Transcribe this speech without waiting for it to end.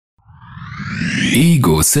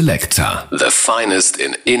Ego Selector. The finest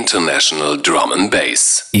in international drum and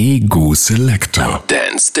bass. Ego Selector.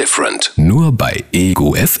 Dance different. Nur bei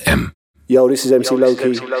Ego FM. Yo, this is MC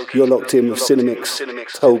Loki. You're locked in with Cinemix,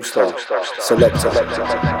 Tobestar, Selector.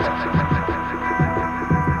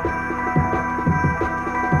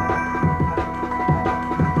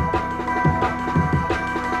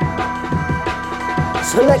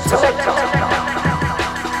 Selector.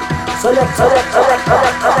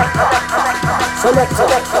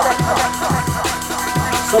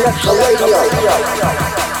 Selector Radio.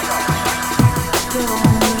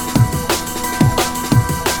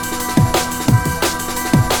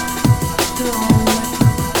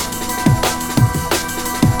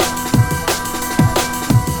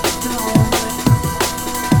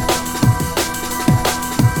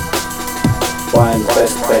 Find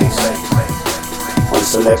best bass on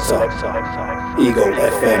Selector, Ego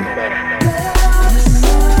FM.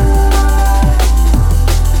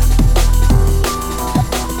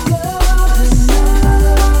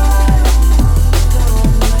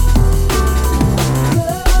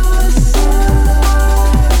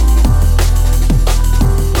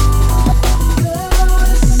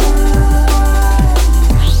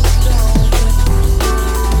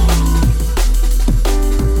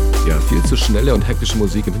 Zu schnelle und hektische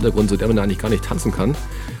Musik im Hintergrund, zu der man eigentlich gar nicht tanzen kann.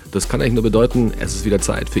 Das kann eigentlich nur bedeuten, es ist wieder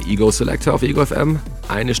Zeit für Ego Selector auf Ego FM.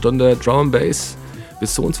 1 Stunde Drum and Bass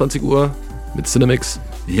bis 22 Uhr mit Cinemix.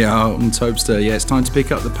 Ja, und Tobster, yeah, it's time to pick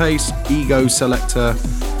up the pace. Ego Selector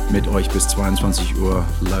mit euch bis 22 Uhr.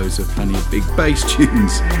 Loads of plenty of big bass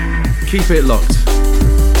tunes. Keep it locked.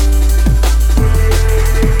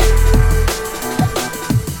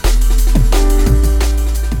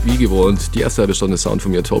 Wie gewohnt, die erste halbe Stunde Sound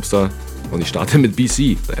von mir, Tobster. Und ich starte mit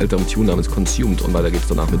BC, der älteren Tune namens Consumed. Und weiter geht's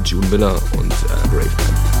danach mit June Miller und Brave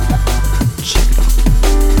Man. Check it out.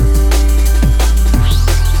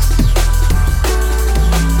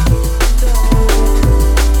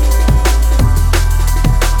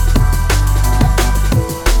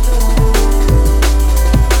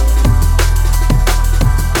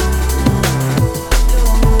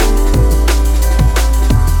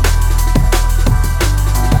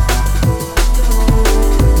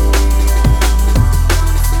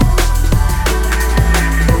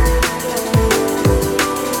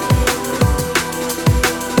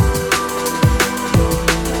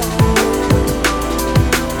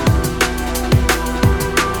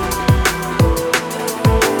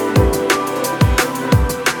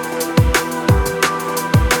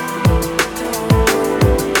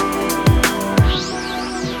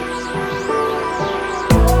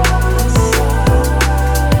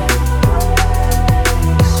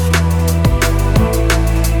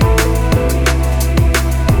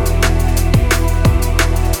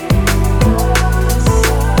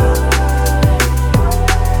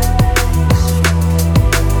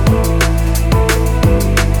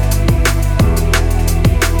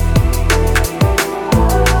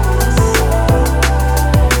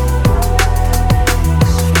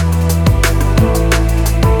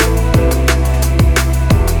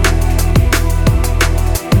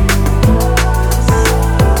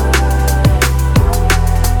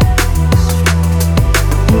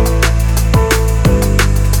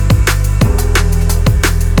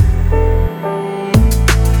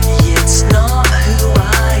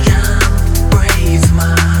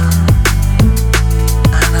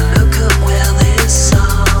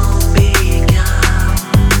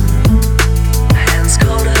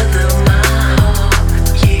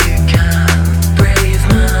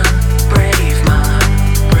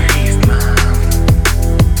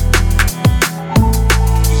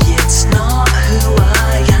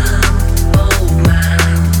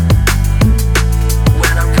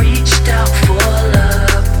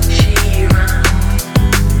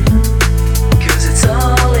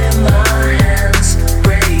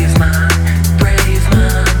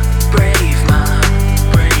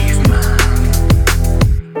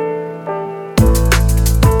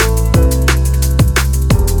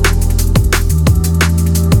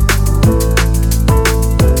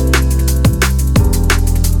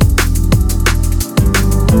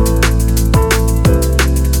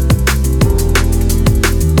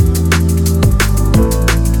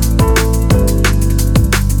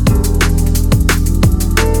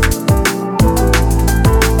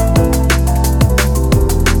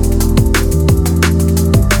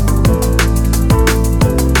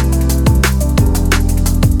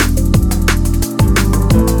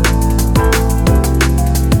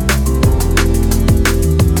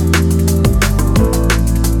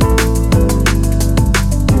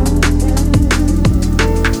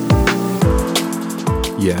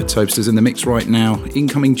 Topster's in the mix right now.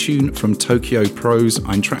 Incoming tune from Tokyo Pros,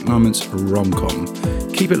 Ein Track namens Romcom.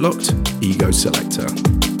 Keep it locked, Ego Selector.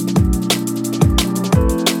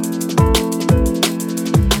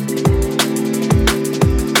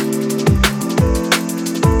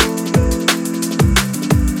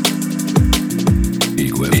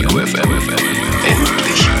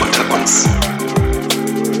 Endlich unter uns.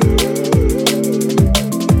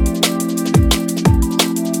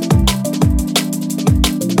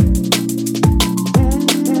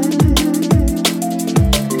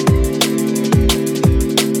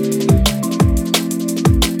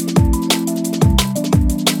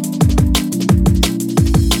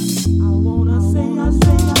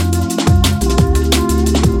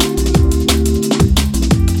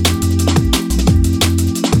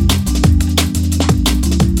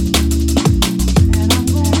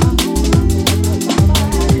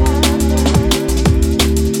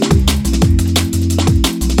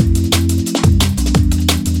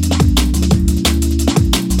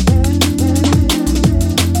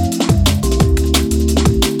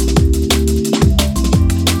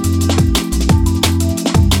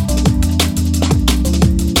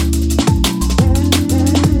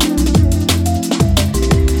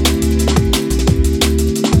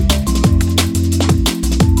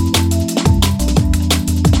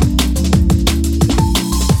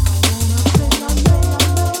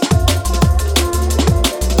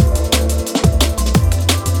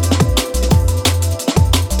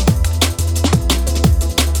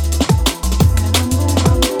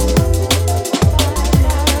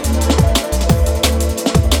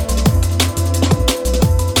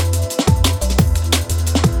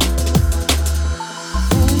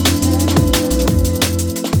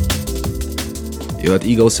 Ihr hört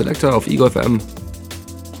Ego Selector auf Ego FM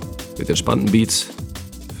mit entspannten Beats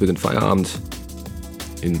für den Feierabend,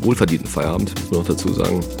 den wohlverdienten Feierabend, muss man noch dazu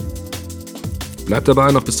sagen. Bleibt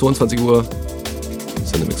dabei, noch bis 22 Uhr.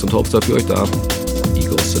 Cinemix und Topster für euch da.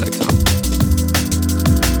 Ego Selector.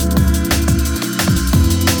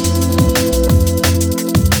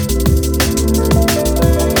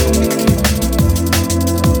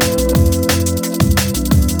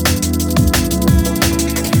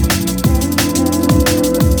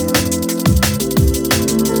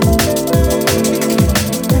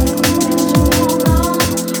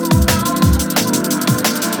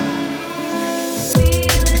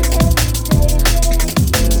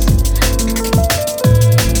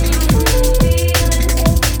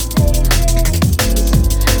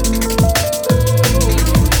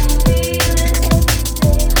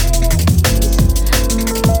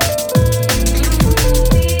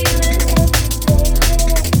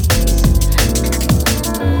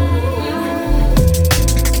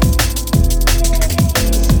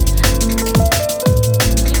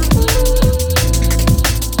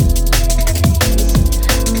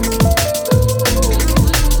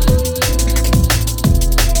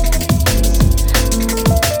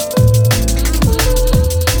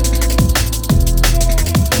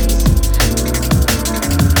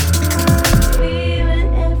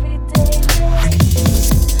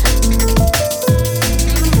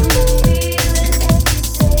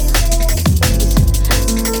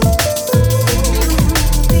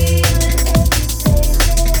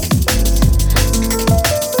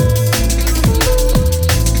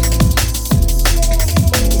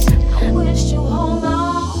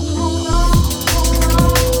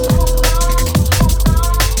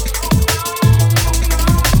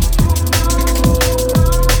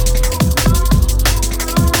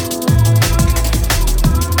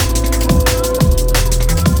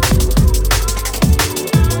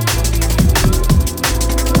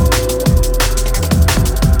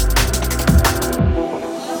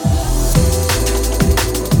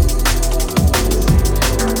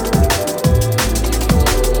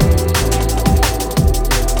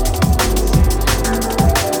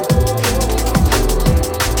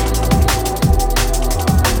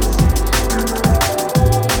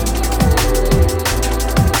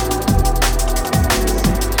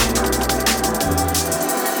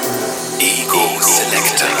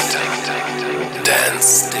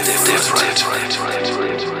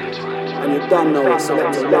 And you don't know it,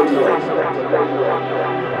 Selector Radio.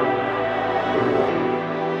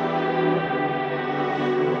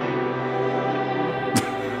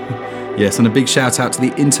 Yes, and a big shout out to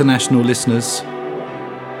the international listeners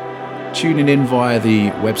tuning in via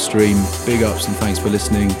the web stream. Big ups and thanks for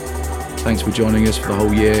listening. Thanks for joining us for the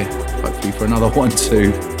whole year. Hopefully for another one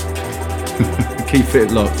too. Keep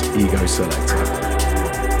it locked, Ego Selector.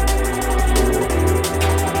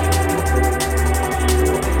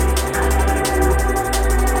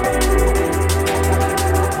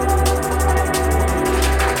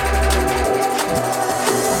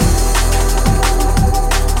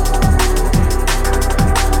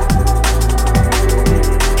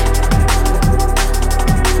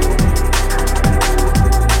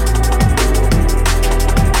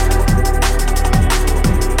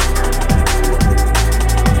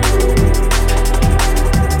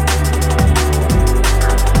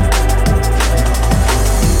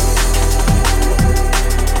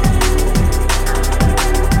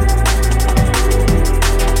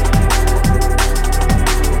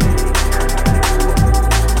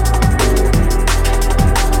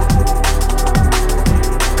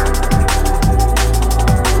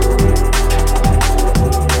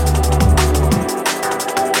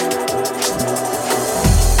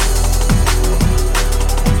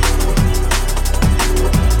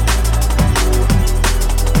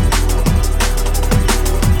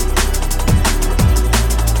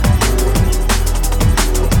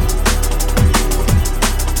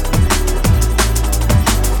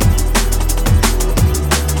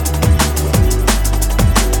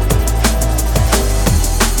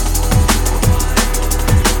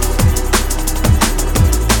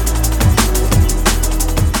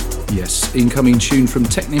 Yes, incoming tune from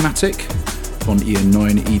Technimatic von ihren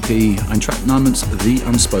neuen EP, ein Track namens The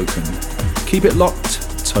Unspoken. Keep it locked,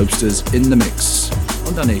 Tobsters in the mix.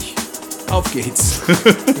 Und dann ich. Auf geht's.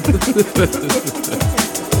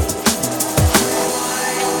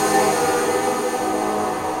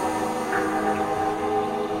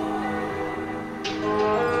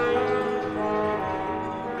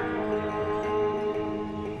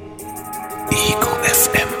 Ego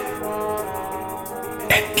FM.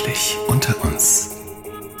 Endlich unter uns.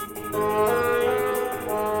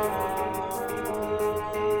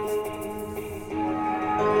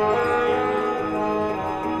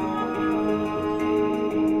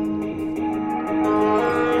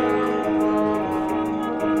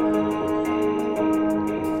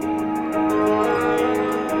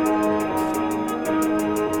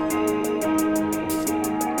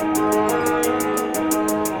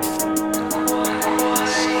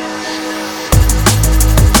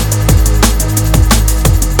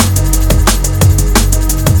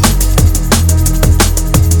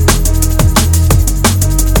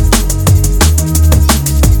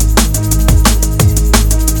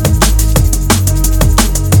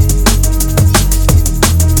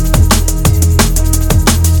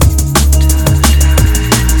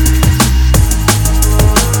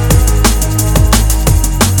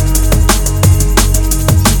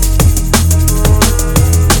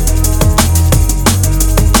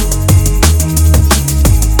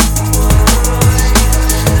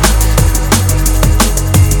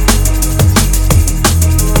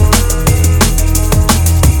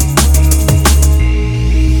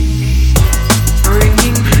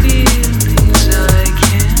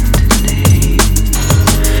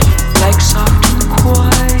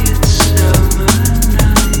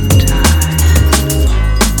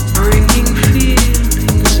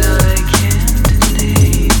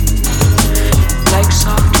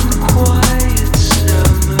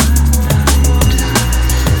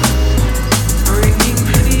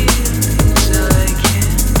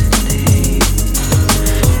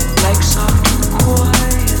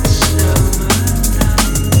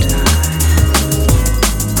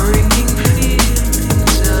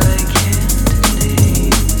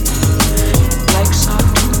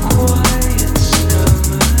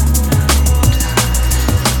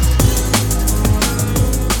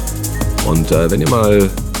 Wenn ihr mal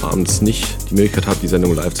abends nicht die Möglichkeit habt, die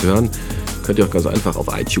Sendung live zu hören, könnt ihr auch ganz einfach auf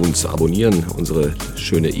iTunes abonnieren, unsere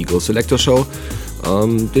schöne Ego Selector Show.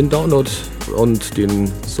 Den Download und den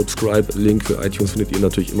Subscribe-Link für iTunes findet ihr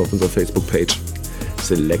natürlich immer auf unserer Facebook-Page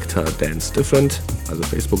Selector Dance Different, also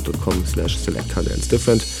facebook.com/Selector Dance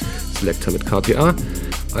Different, Selector mit KTA.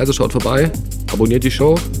 Also schaut vorbei, abonniert die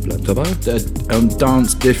Show, bleibt dabei.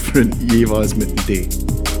 Dance Different jeweils mit einem D.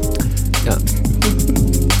 Ja.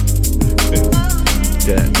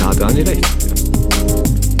 Da hat Daniel recht.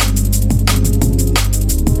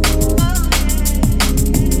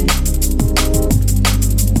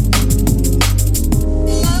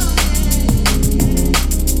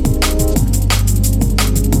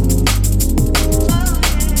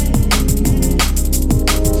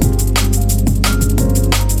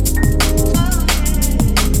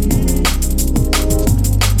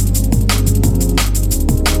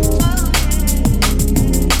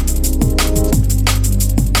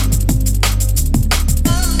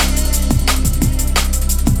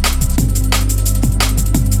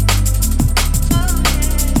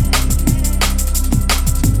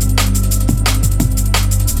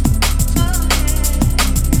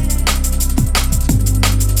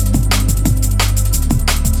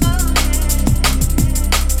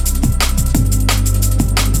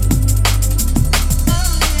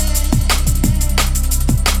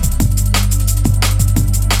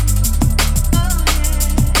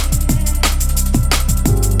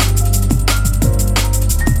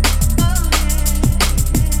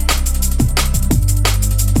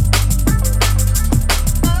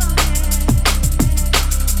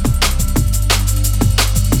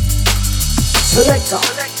 Selector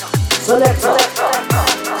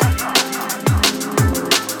Radio.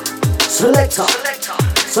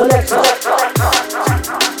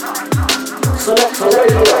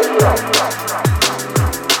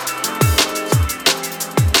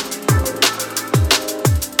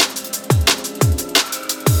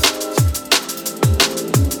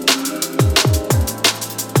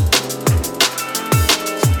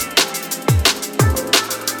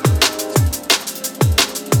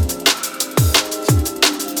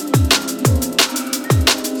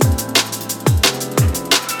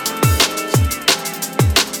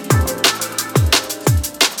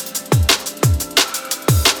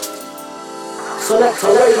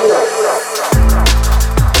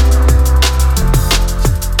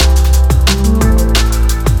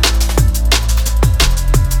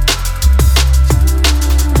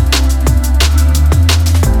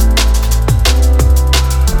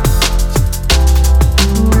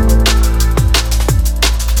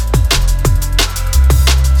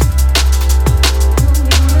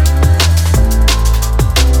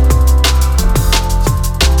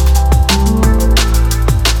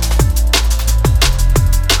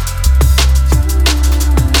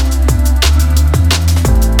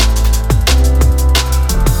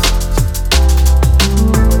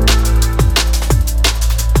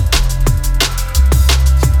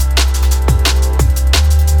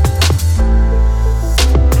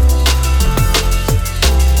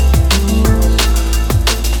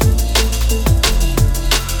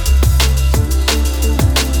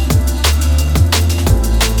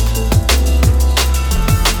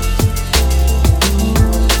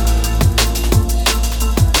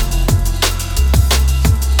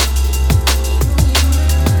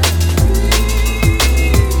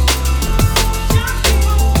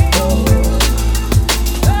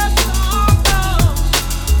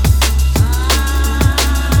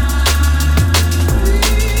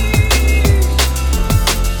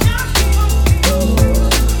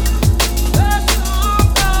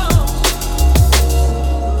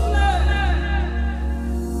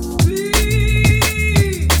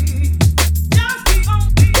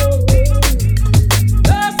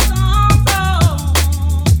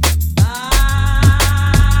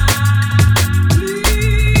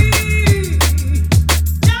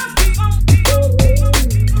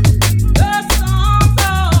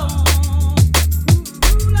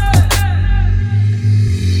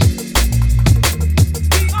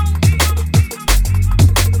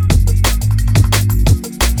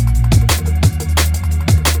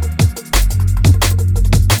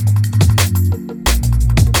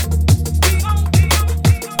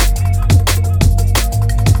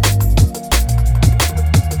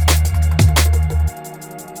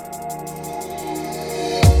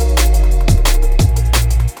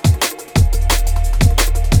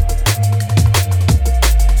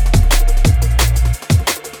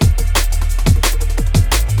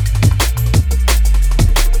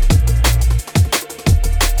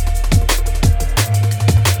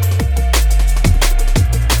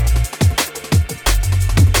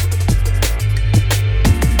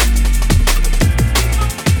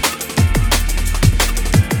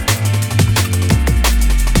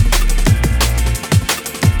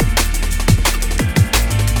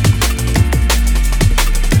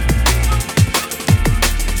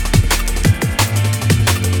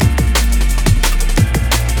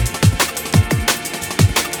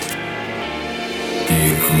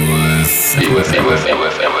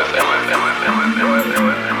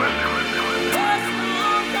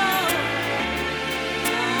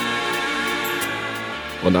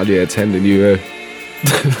 Und alle jetzt Hände in die Höhe.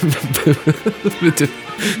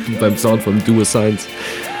 Beim Sound von Duo Science.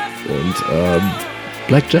 Und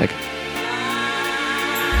Blackjack.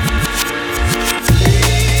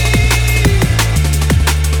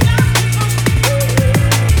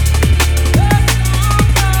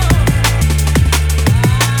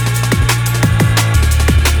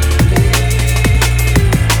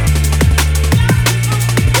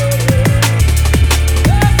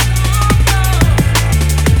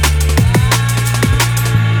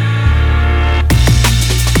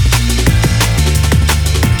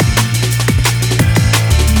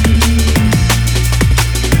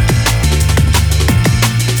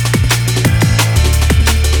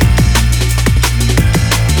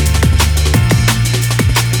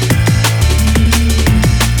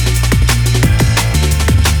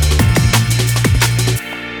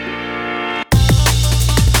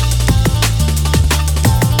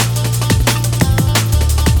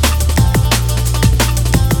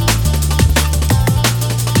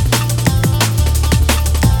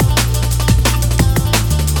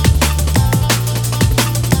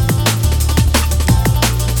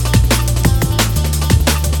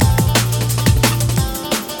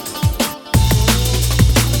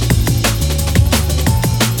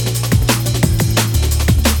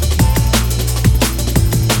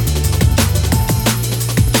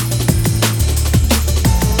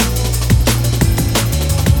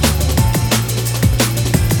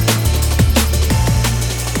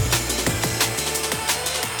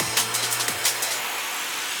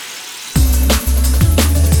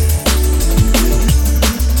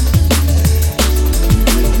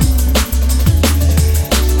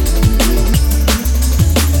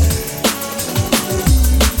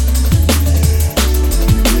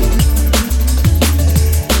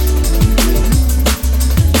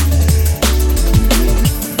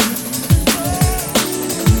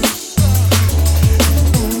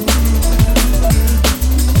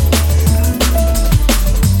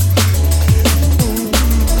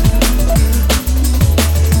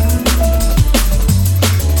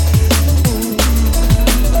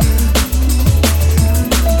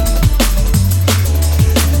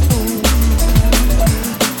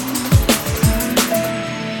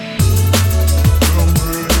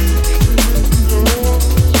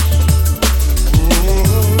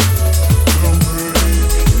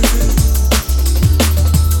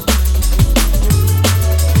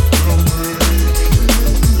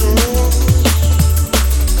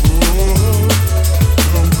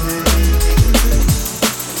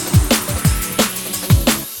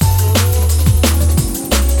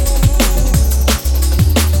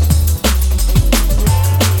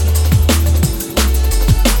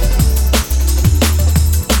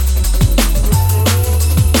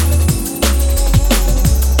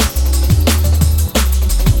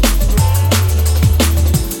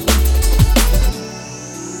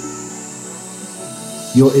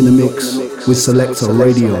 You're in a mix with Selector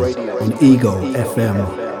Radio on Ego FM.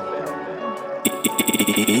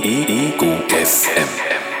 Ego FM.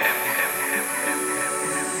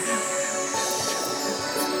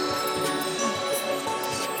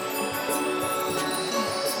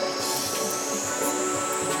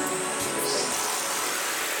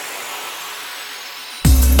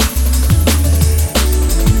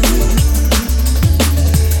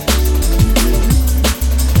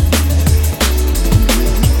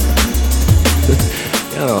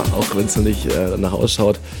 Wenn es noch nicht danach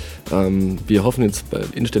ausschaut. Wir hoffen jetzt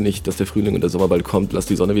inständig, dass der Frühling und der Sommer bald kommt. Lasst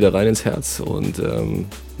die Sonne wieder rein ins Herz und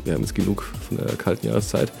wir haben jetzt genug von der kalten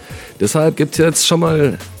Jahreszeit. Deshalb gibt es jetzt schon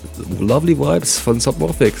mal Lovely Vibes von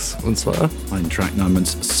Submorphics und zwar ein Track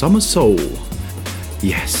namens Summer Soul.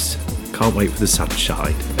 Yes, can't wait for the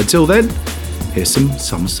sunshine. Until then, here's some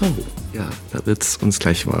Summer Soul. Ja, da wird's uns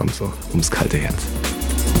gleich warm, so ums kalte Herz.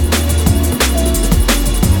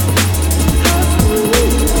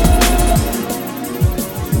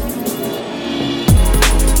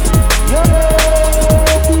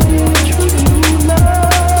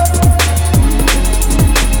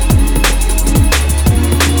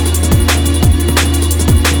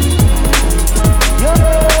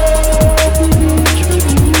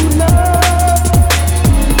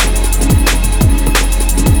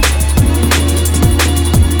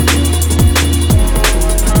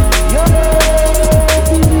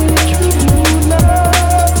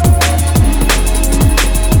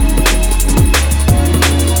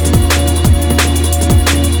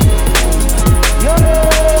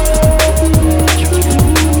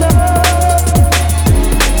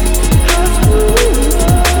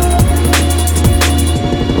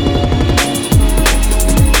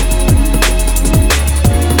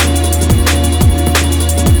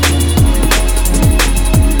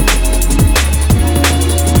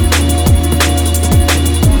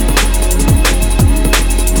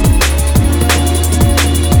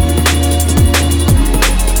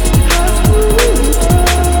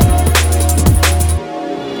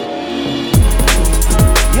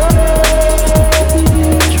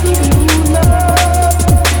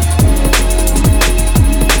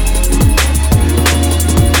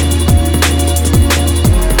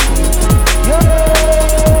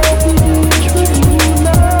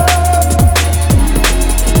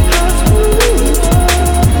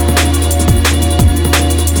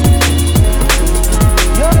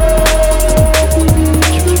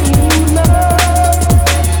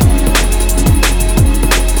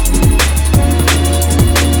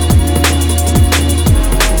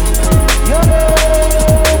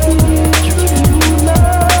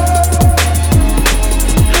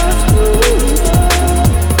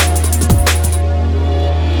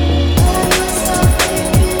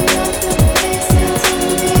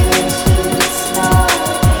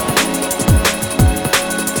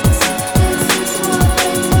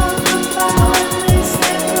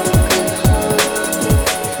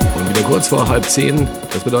 kurz vor 9:30.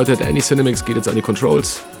 Das bedeutet, Andy Cinemix geht jetzt an die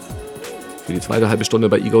Controls für die zweite halbe Stunde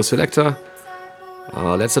bei Ego Selector.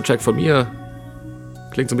 Letzter Track von mir.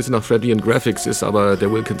 Klingt so ein bisschen nach Freddy and Graphics, ist aber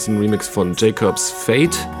der Wilkinson Remix von Jacob's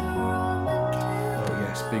Fate. Oh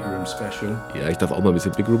yes, Big Room Special. Ja, ich darf auch mal ein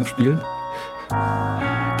bisschen Big Room spielen.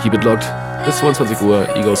 Keep it locked. Bis 22 Uhr,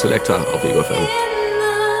 Ego Selector auf Ego FM.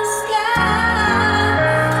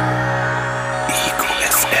 Ego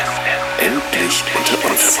FM. Endlich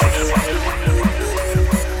unter uns.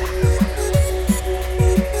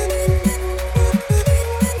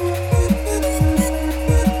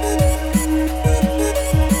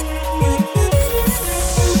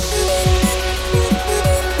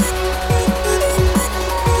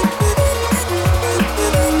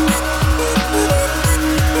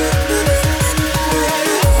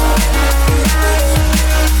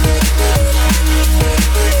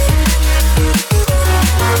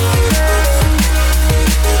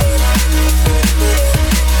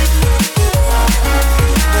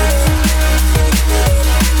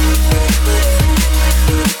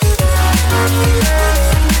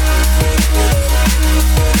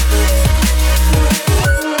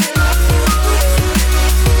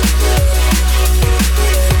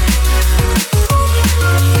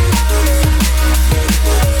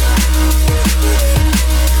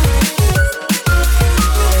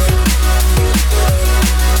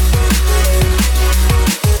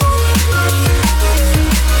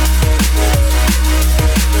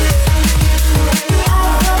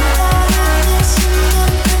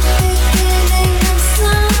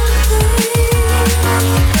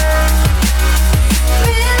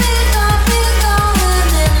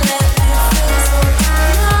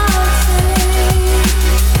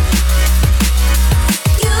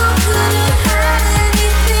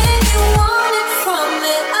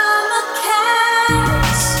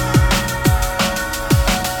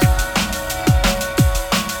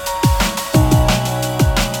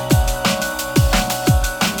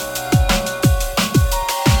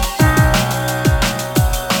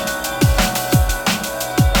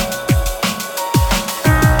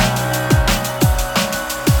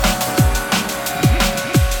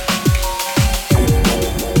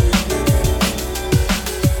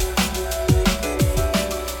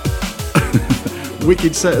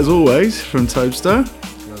 Wicked set as always from Toadster.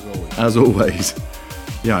 As always.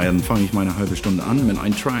 Ja, dann fange ich meine halbe Stunde an mit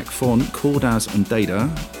einem Track von Cordaz und Data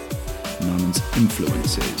namens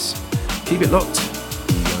Influences. Keep it locked,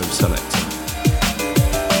 Ego Selector.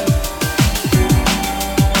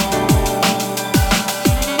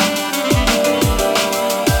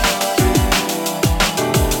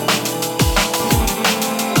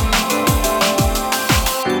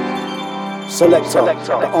 Selector,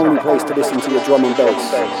 the only place to listen to your drum and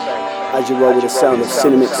bass. As you roll with the sound of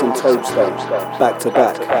Cinemix and Toadster, back to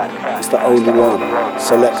back, it's the only one.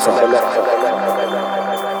 Selector.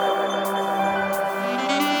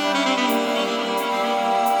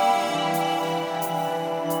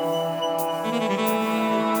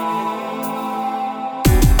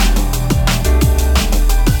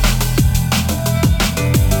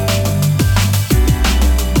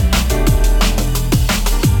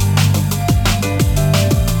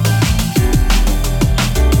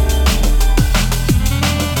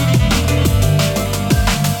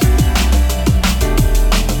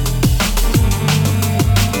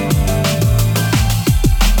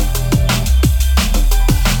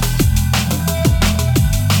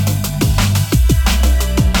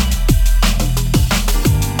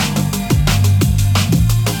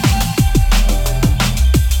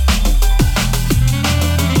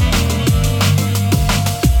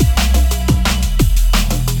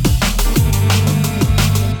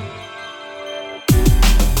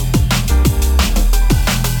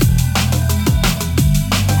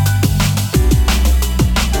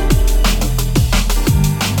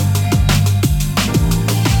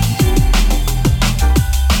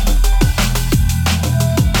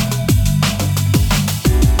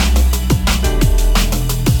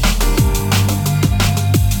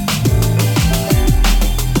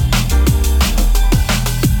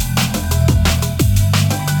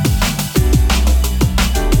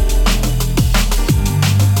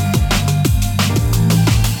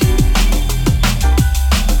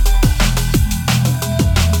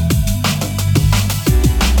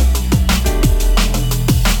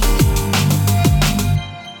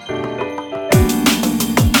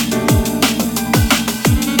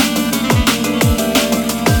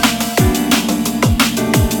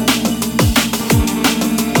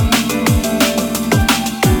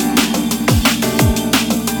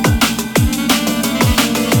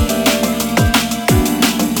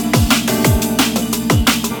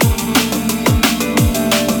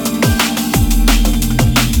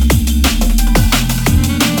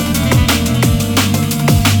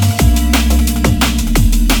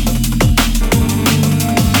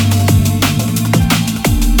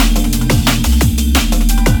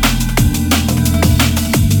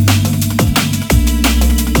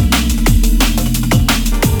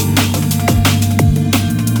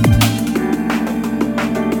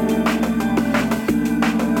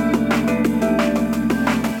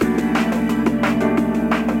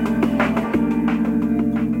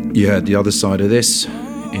 You heard the other side of this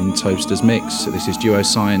in Toaster's mix. This is Duo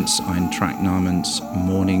Science, ein Track namens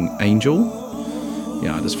Morning Angel.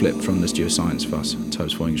 Ja, das flippt from das Duo Science, was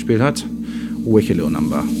Toast vorhin gespielt hat. Wicked little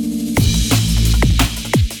number.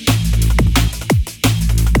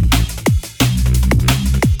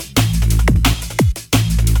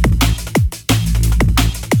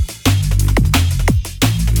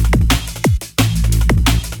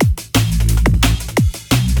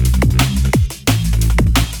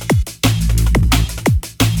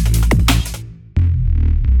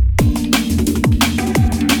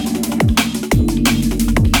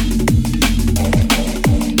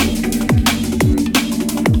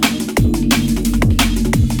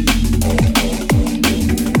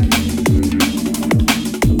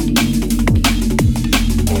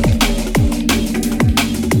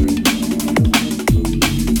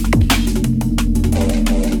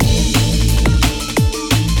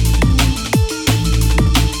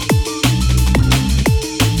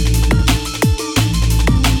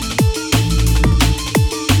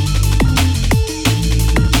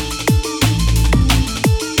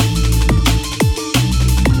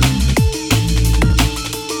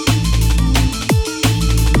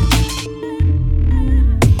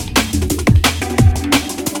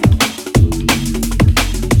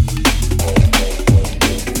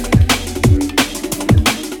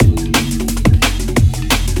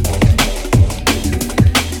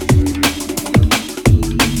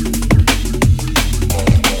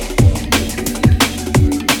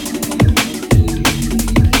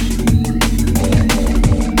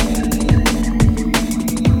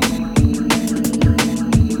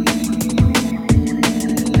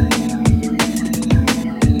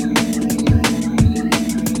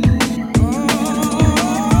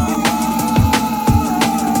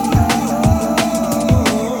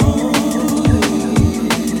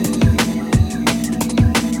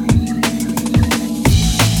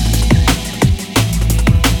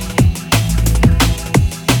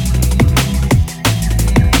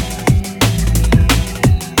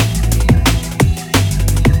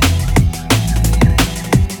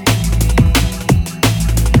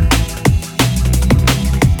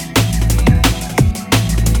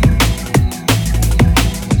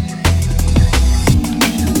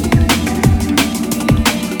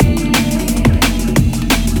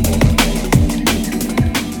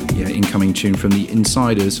 Tune from the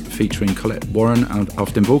Insiders featuring Colette Warren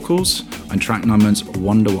auf den Vocals and track namens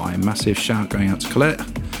Wonder Why. Massive shout going out to Colette.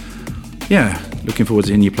 Yeah, looking forward to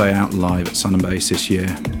seeing you play out live at Sun and Bass this year.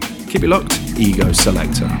 Keep it locked, Ego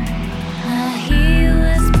Selector.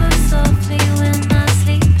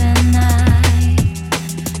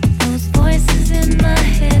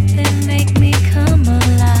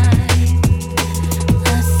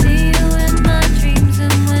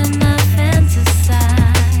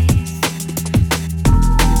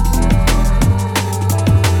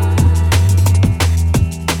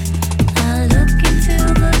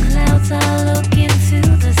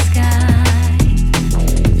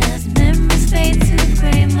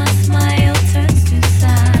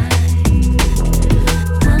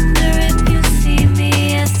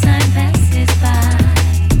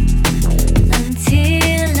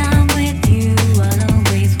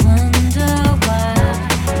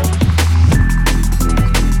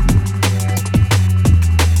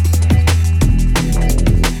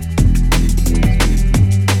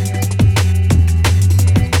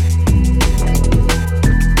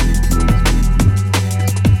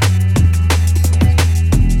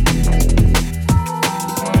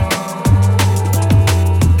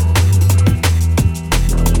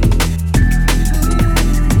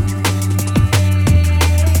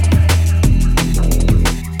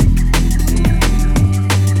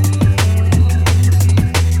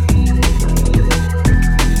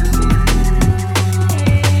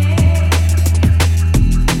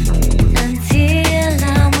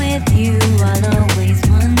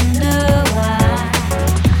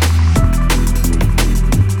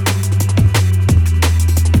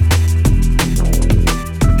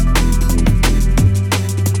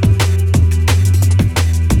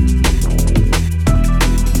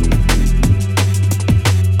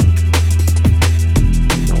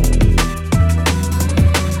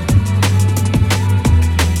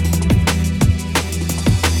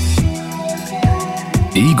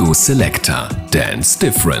 Ego Selector Dance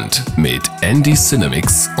Different mit Andy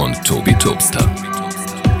Cinemix und Tobi Tobster.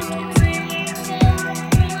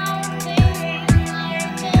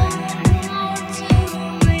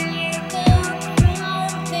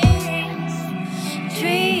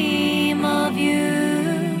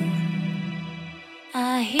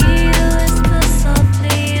 I hear you whisper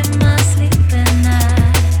softly in my sleep at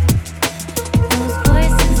night.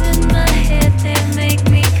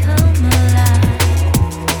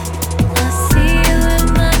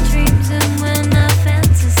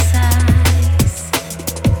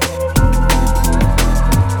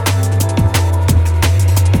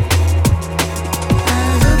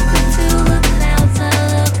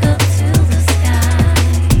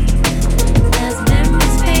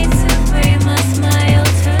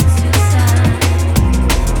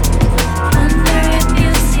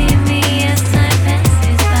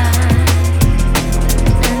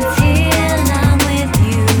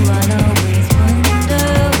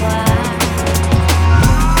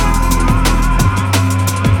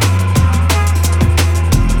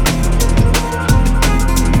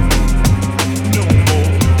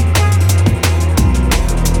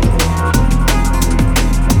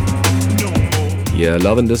 Yeah,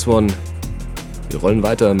 loving this one. Wir rollen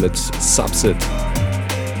weiter mit Subsid.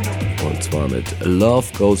 Und zwar mit Love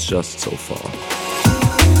Goes Just So Far.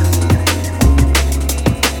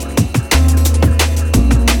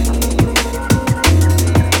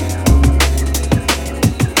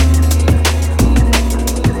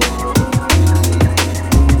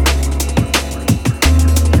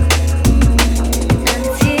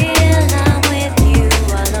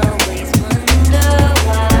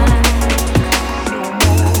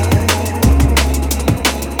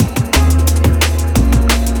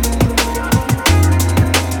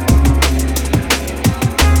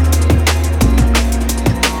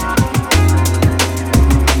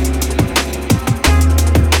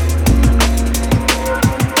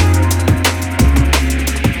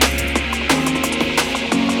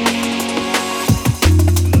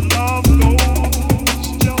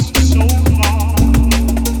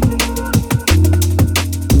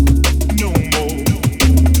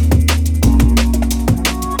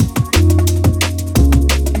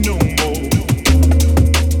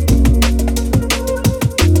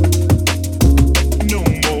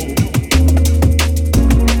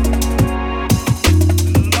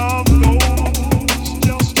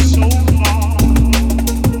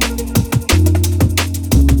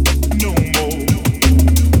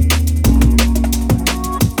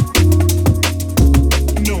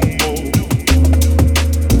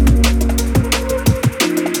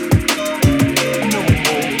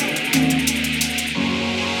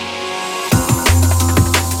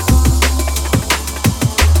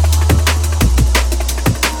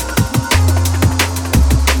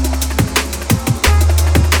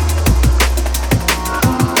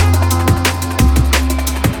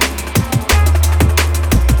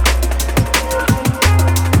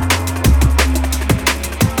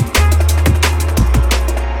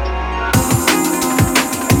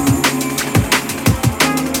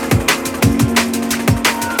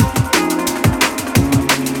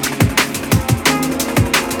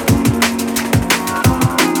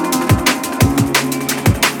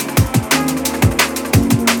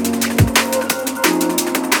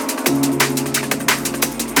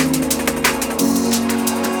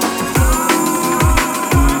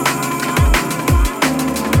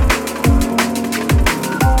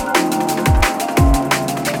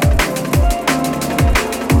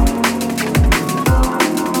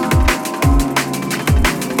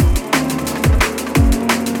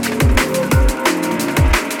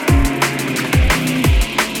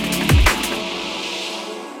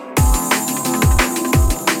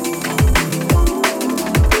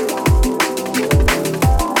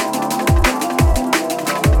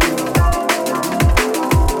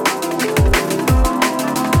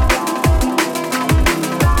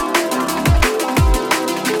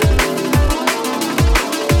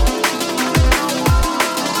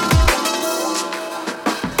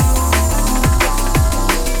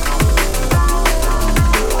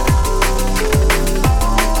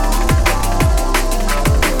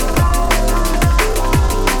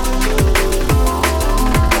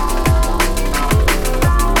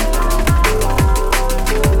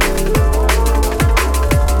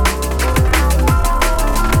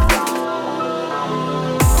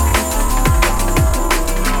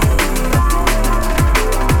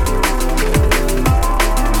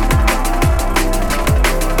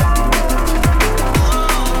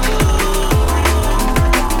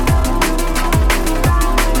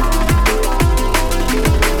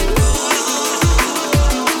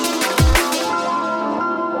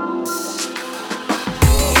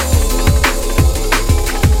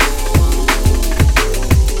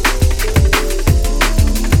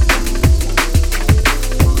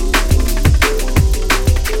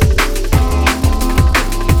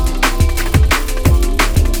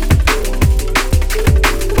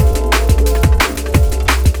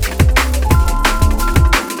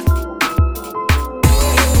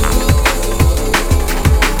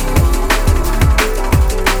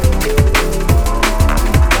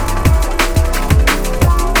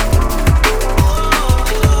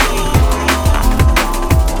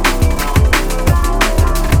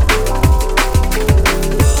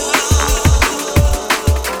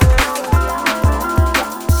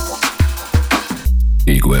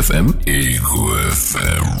 Ego FM. Ego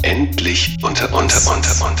FM. Endlich unter uns.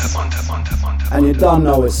 And you don't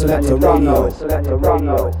know it, Selector Radio.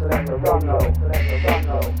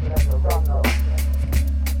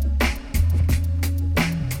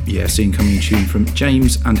 Yes, incoming tune from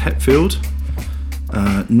James and Hetfield.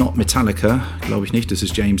 Not Metallica, glaube ich nicht. Das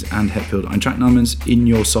ist James and Hetfield. Ein Track namens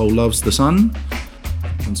In Your Soul Loves the Sun.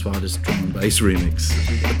 und zwar das Drum and Bass Remix.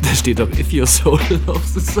 Da steht doch If Your Soul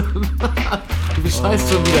Loves the Sun. Du bescheißt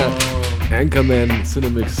schon wieder. Anchorman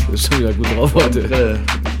Cinemix ist schon wieder gut drauf heute.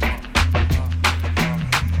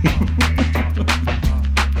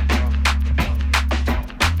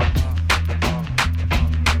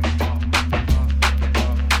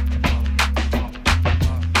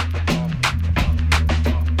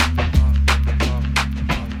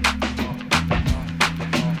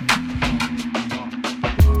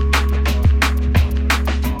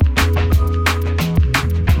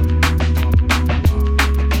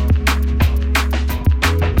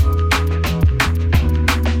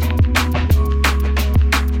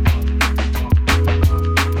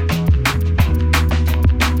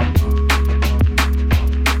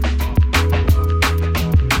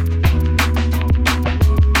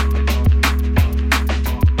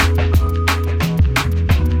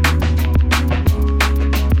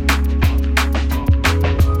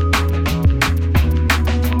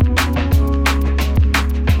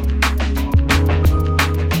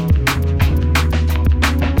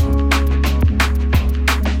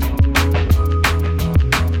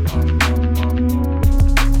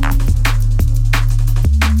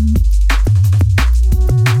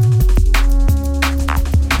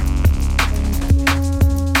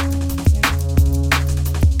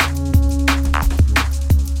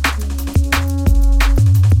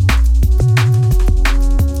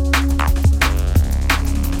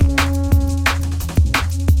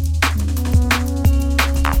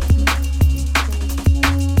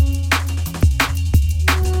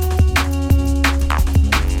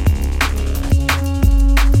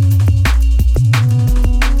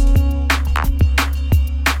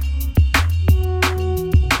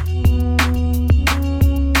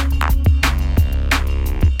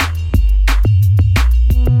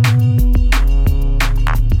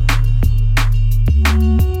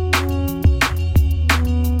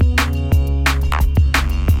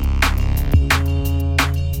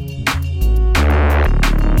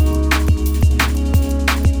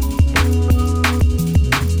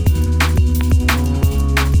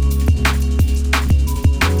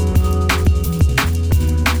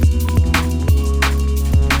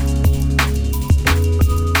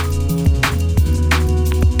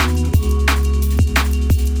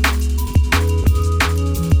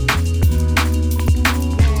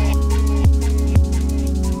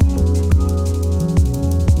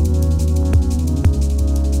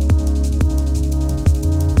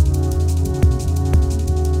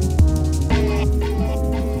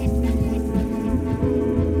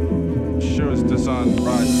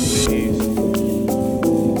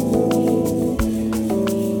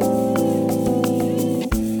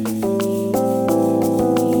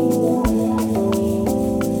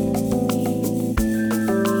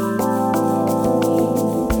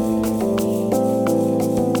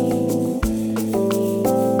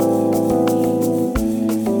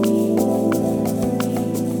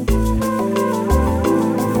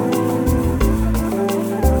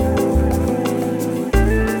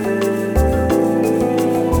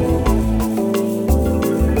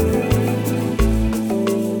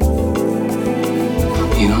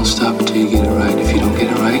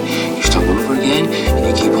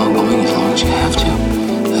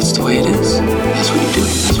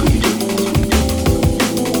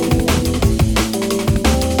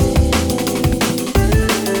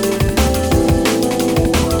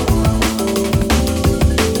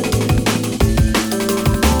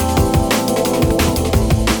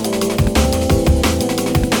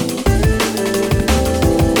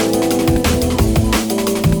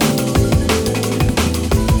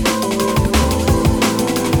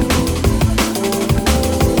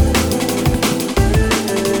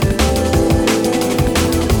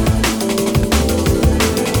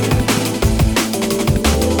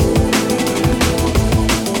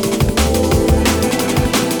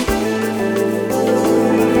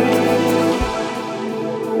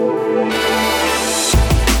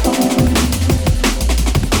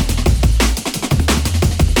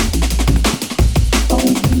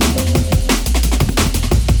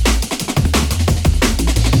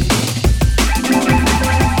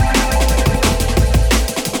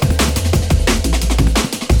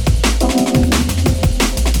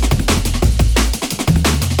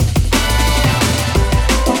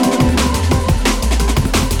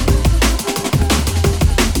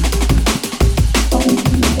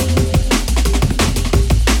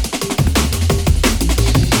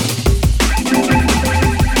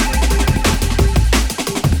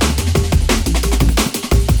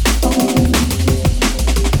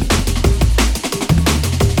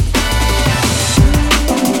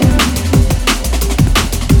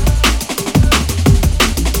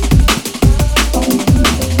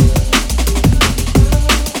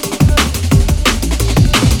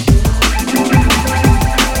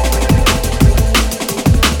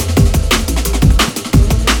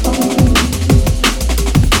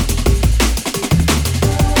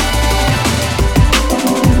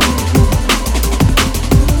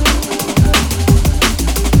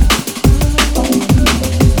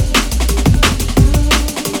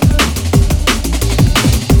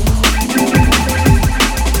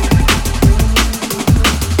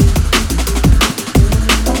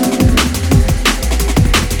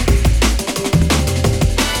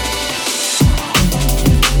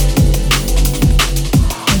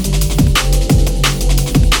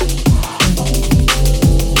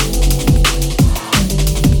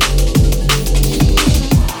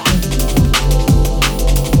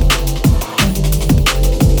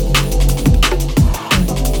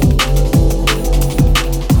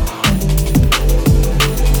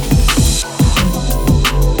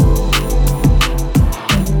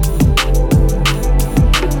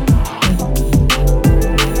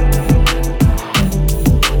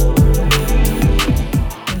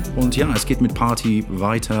 es geht mit Party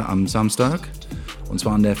weiter am Samstag. Und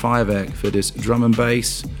zwar an der Feuerwerk für das Drum and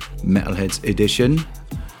Bass Metalheads Edition.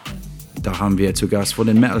 Da haben wir zu Gast von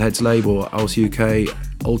den Metalheads Label aus UK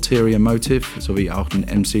Ulterior Motive sowie auch den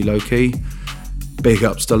MC Loki. Big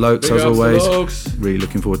ups to Lokes as always. Really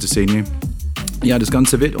looking forward to seeing you. Ja, das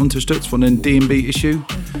Ganze wird unterstützt von den DMB Issue.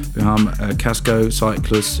 Wir haben Casco,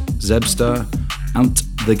 Cyclus, Zebster und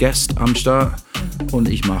The Guest am Start. Und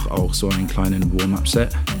ich mache auch so einen kleinen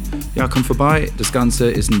Warm-Up-Set. Ja, kommt vorbei. Das Ganze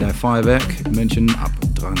ist in der Feuerwerk in München. Ab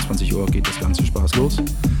 23 Uhr geht das ganze Spaß los.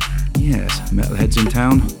 Yes, Metalheads in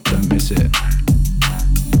town. Don't miss it.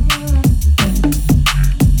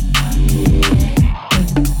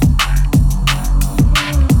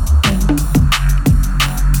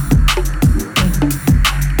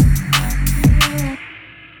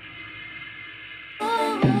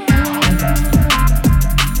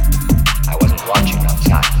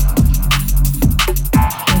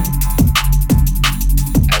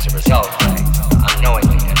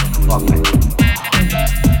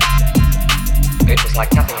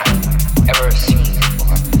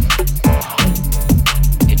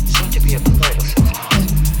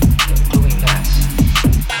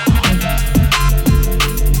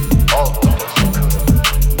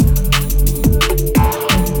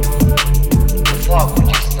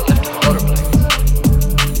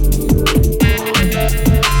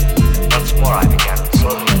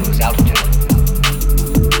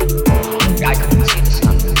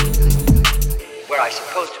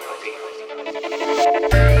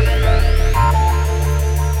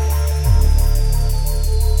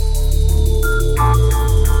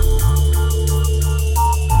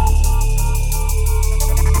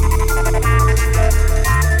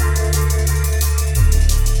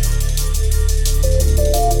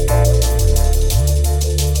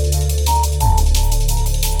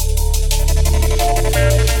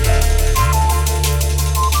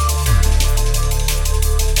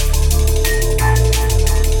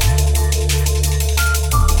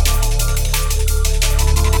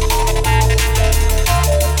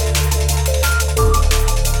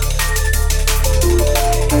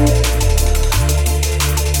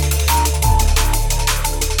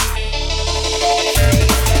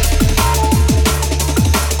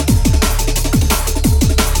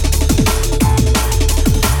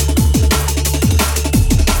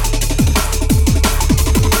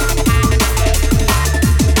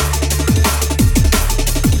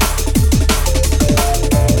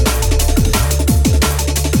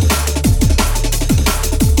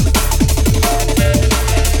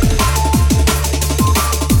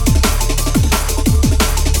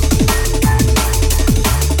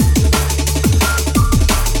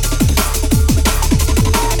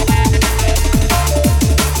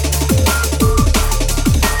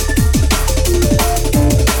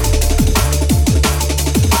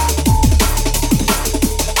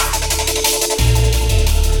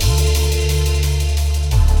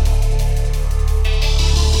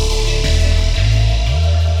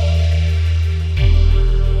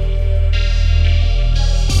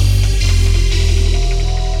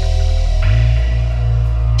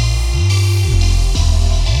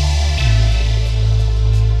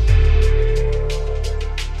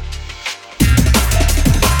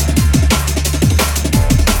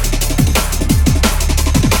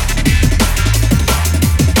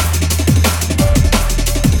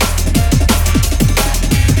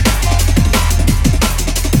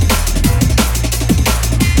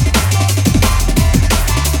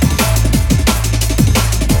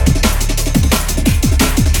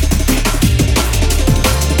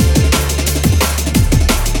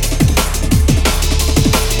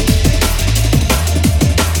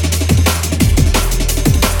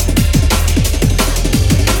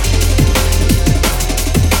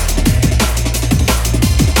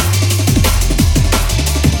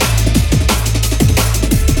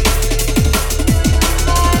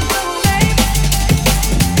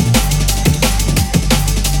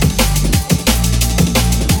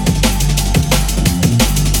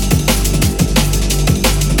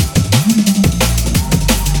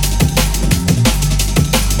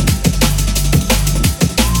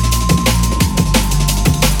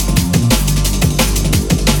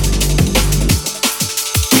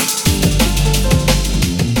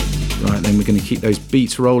 keep those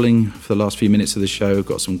beats rolling for the last few minutes of the show.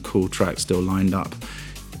 Got some cool tracks still lined up.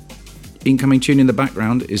 Incoming tune in the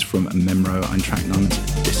background is from Memro and track numbers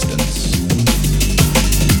Distance.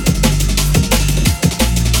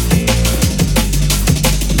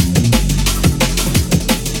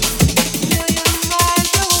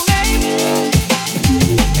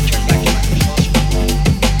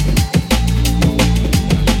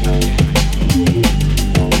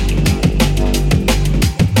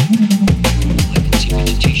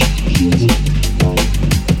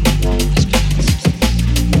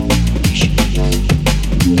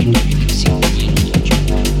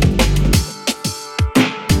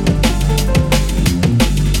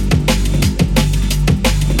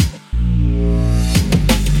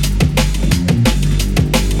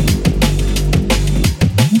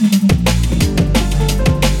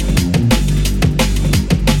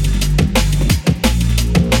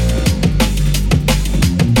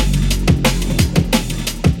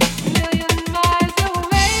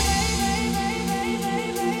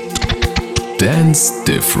 Dance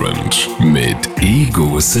Different mit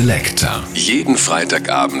Ego Selector. Jeden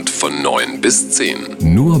Freitagabend von 9 bis 10.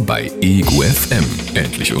 Nur bei Ego FM.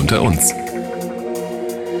 Endlich unter uns.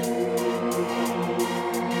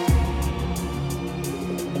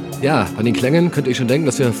 Ja, an den Klängen könnt ihr schon denken,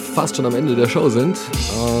 dass wir fast schon am Ende der Show sind.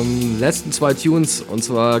 Letzten 2 Tunes, und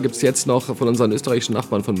zwar gibt es jetzt noch von unseren österreichischen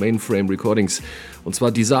Nachbarn von Mainframe Recordings, und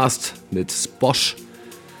zwar Disaster mit Sposh.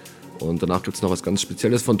 Und danach gibt es noch was ganz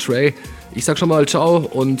Spezielles von Trey. Ich sag schon mal ciao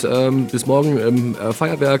und bis morgen im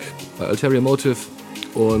Feuerwerk bei Alteria Motive.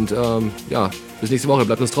 Und ja, bis nächste Woche.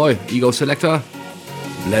 Bleibt uns treu. Ego Selector.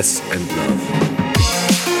 Bless and love.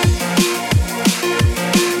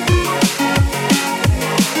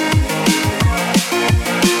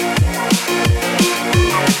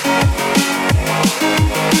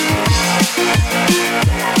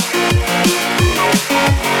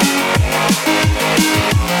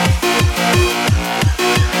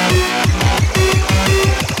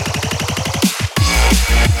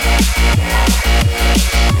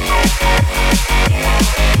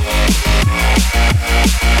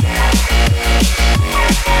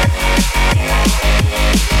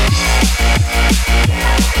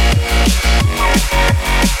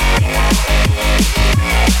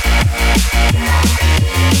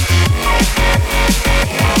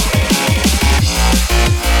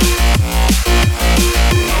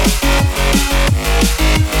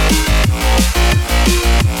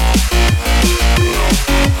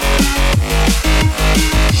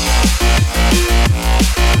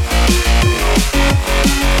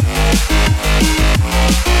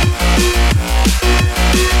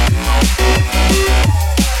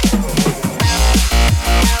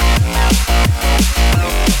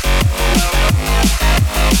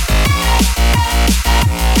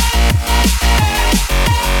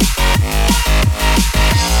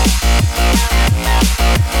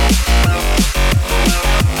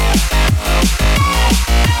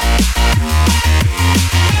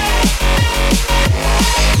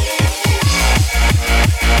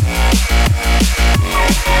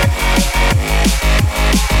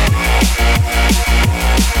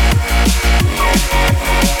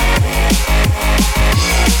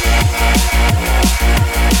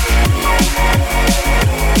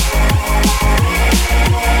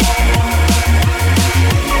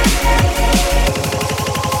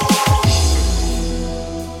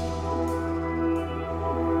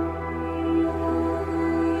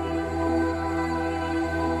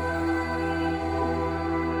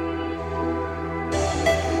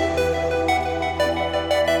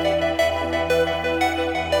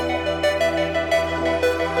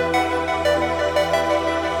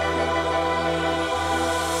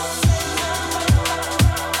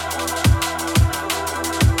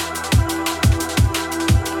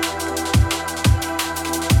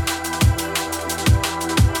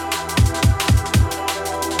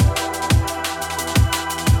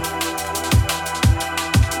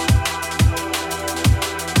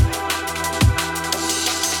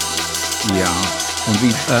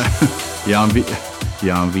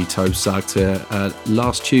 Wie Tobe sagte,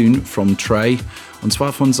 Last Tune from Trey, und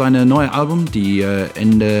zwar von seinem neuen Album, die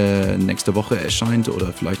Ende nächste Woche erscheint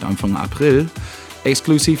oder vielleicht Anfang April,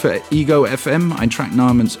 exklusiv für Ego FM, ein Track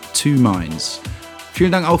namens Two Minds.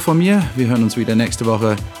 Vielen Dank auch von mir, wir hören uns wieder nächste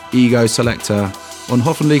Woche, Ego Selector, und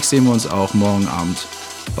hoffentlich sehen wir uns auch morgen Abend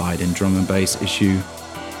bei den Drum and Bass Issue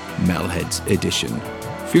Metalheads Edition.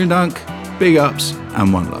 Vielen Dank, Big Ups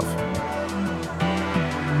and One Love.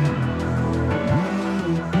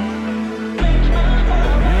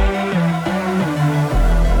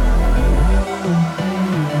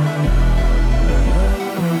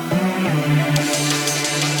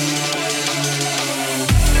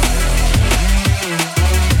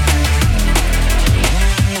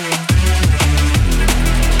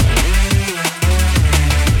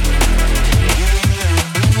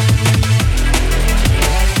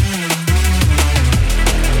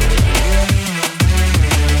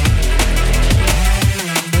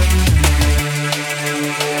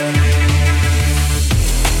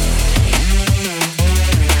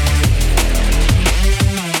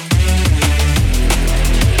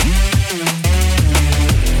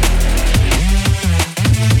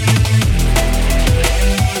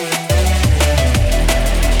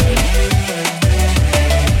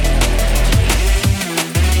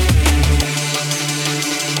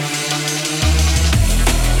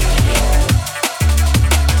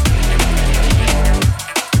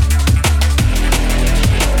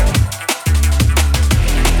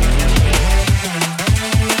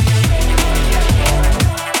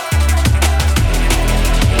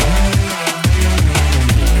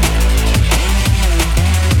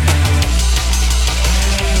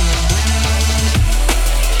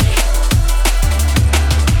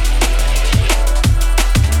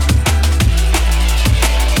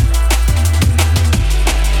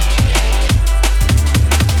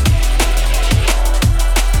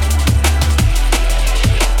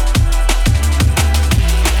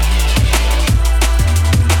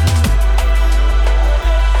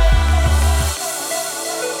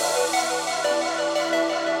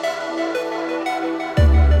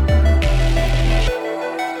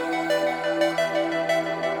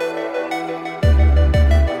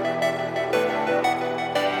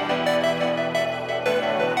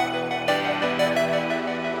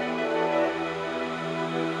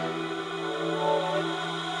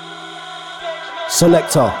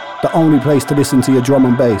 Selector, the only place to listen to your drum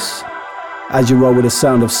and bass. As you roll with the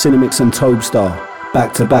sound of Cinemix and Tobestar,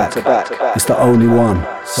 back to back, it's the only one.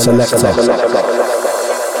 Selector.